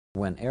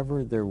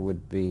Whenever there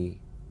would be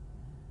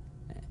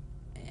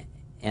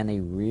any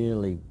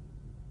really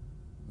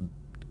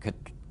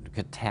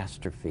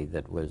catastrophe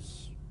that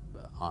was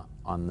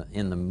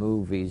in the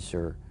movies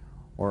or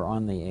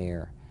on the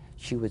air,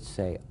 she would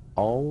say,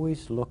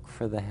 always look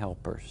for the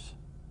helpers.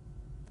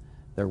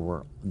 There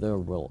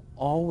will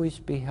always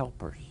be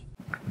helpers.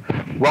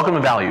 Welcome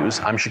to Values.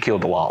 I'm Shakeel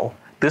Dalal.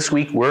 This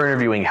week we're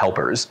interviewing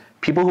helpers,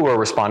 people who are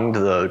responding to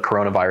the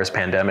coronavirus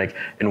pandemic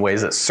in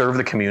ways that serve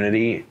the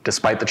community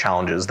despite the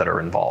challenges that are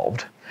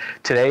involved.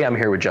 Today I'm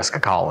here with Jessica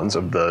Collins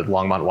of the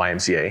Longmont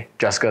YMCA.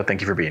 Jessica,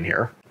 thank you for being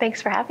here.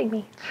 Thanks for having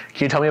me.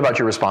 Can you tell me about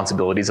your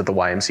responsibilities at the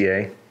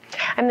YMCA?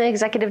 I'm the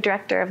executive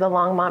director of the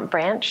Longmont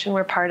branch, and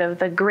we're part of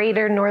the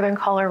greater Northern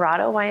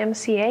Colorado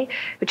YMCA,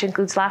 which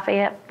includes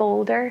Lafayette,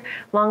 Boulder,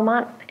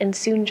 Longmont, and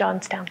soon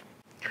Johnstown.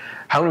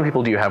 How many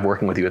people do you have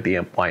working with you at the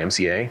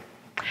YMCA?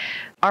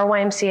 Our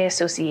YMCA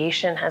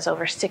association has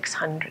over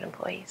 600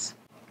 employees.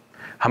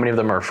 How many of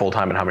them are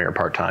full-time and how many are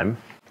part-time?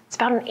 It's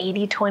about an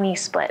 80-20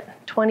 split.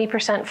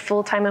 20%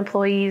 full-time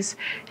employees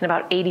and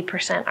about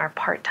 80% are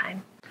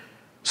part-time.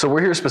 So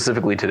we're here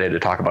specifically today to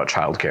talk about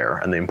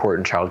childcare and the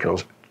important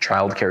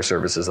childcare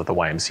services that the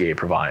YMCA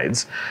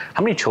provides.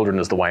 How many children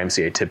does the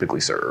YMCA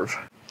typically serve?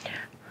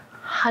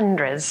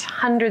 Hundreds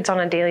on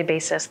a daily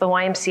basis. The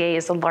YMCA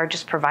is the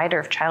largest provider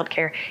of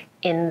childcare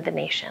in the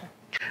nation.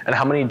 And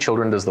how many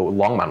children does the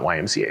Longmont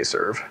YMCA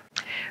serve?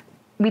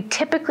 We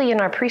typically,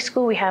 in our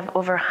preschool, we have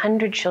over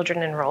 100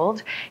 children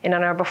enrolled, and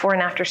on our before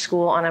and after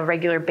school, on a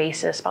regular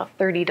basis, about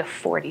 30 to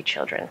 40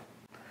 children.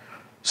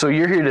 So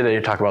you're here today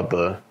to talk about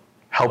the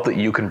help that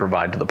you can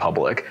provide to the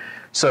public.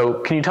 So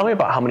can you tell me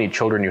about how many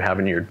children you have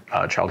in your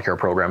childcare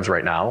programs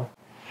right now?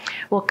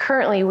 Well,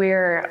 currently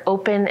we're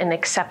open and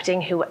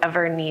accepting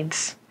whoever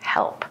needs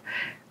help.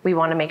 We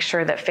want to make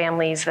sure that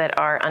families that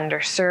are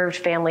underserved,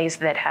 families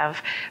that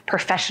have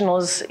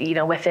professionals,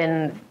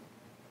 within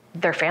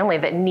their family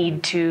that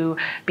need to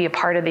be a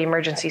part of the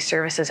emergency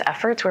services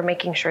efforts, we're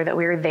making sure that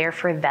we're there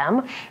for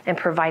them and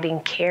providing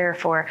care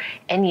for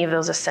any of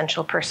those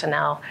essential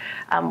personnel.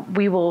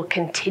 We will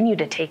continue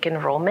to take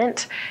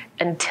enrollment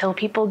until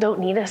people don't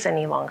need us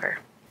any longer.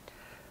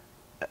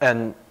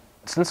 And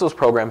since those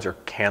programs are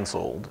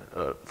canceled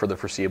for the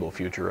foreseeable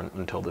future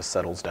until this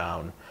settles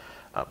down,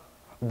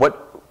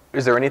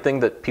 is there anything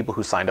that people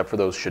who signed up for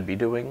those should be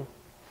doing?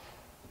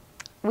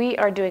 We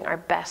are doing our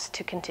best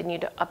to continue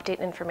to update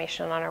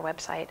information on our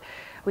website.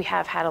 We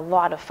have had a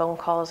lot of phone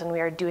calls, and we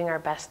are doing our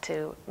best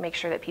to make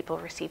sure that people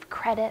receive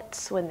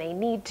credits when they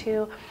need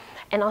to,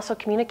 and also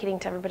communicating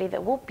to everybody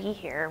that we'll be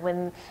here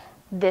when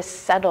this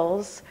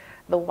settles.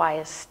 The Y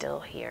is still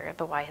here.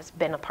 The Y has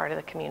been a part of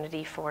the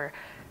community for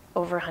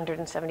over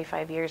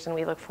 175 years, and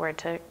we look forward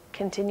to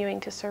continuing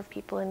to serve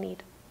people in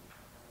need.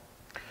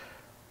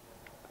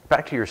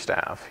 Back to your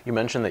staff. You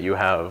mentioned that you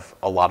have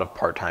a lot of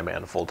part-time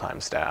and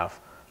full-time staff.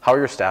 How are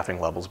your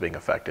staffing levels being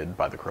affected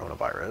by the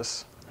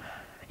coronavirus?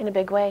 In a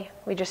big way.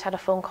 We just had a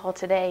phone call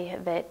today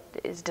that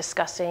is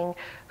discussing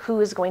who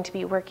is going to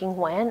be working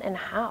when and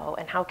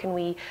how can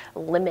we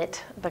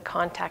limit the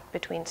contact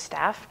between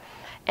staff,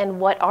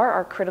 and what are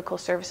our critical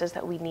services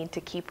that we need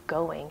to keep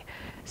going.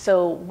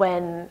 So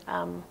when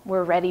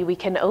we're ready, we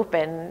can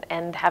open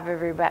and have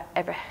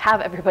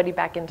everybody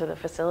back into the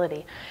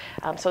facility.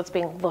 So it's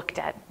being looked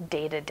at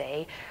day to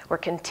day. We're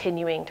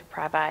continuing to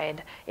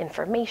provide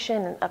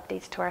information and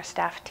updates to our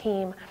staff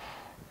team,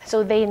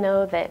 so they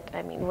know that,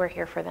 we're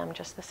here for them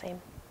just the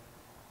same.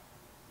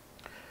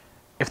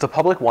 If the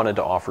public wanted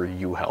to offer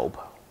you help,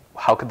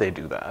 how could they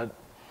do that?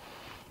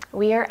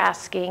 We are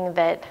asking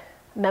that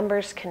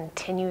members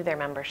continue their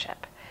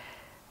membership.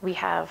 We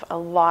have a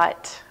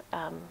lot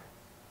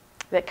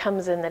that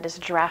comes in that is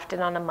drafted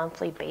on a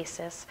monthly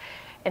basis,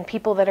 and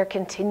people that are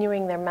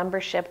continuing their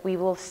membership, we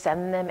will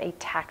send them a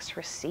tax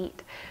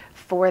receipt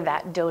for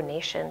that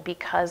donation,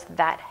 because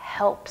that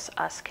helps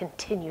us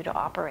continue to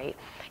operate.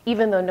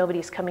 Even though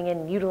nobody's coming in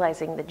and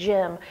utilizing the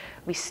gym,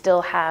 we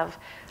still have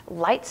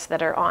lights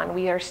that are on.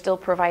 We are still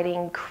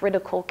providing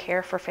critical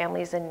care for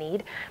families in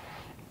need.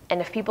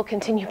 And if people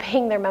continue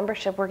paying their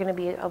membership, we're going to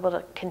be able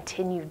to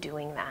continue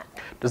doing that.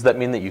 Does that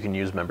mean that you can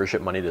use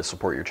membership money to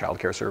support your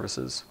childcare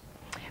services?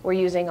 We're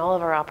using all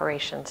of our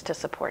operations to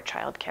support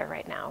childcare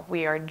right now.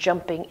 We are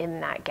jumping in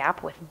that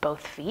gap with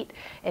both feet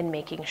and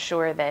making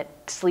sure that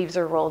sleeves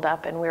are rolled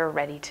up and we're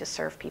ready to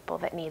serve people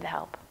that need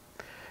help.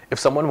 If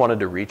someone wanted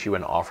to reach you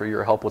and offer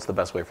your help, what's the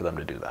best way for them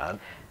to do that?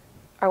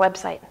 Our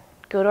website.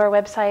 Go to our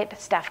website.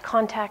 Staff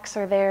contacts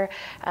are there.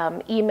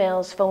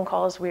 Emails, phone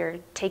calls. We're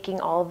taking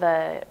all of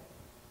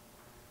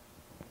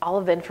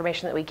the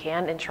information that we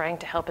can and trying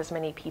to help as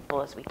many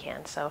people as we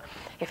can. So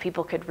if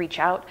people could reach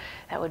out,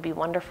 that would be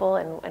wonderful,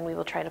 and we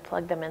will try to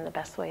plug them in the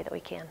best way that we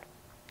can.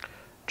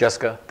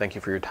 Jessica, thank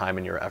you for your time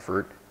and your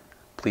effort.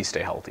 Please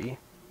stay healthy.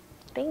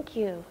 Thank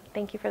you.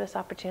 Thank you for this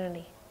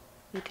opportunity.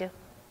 You too.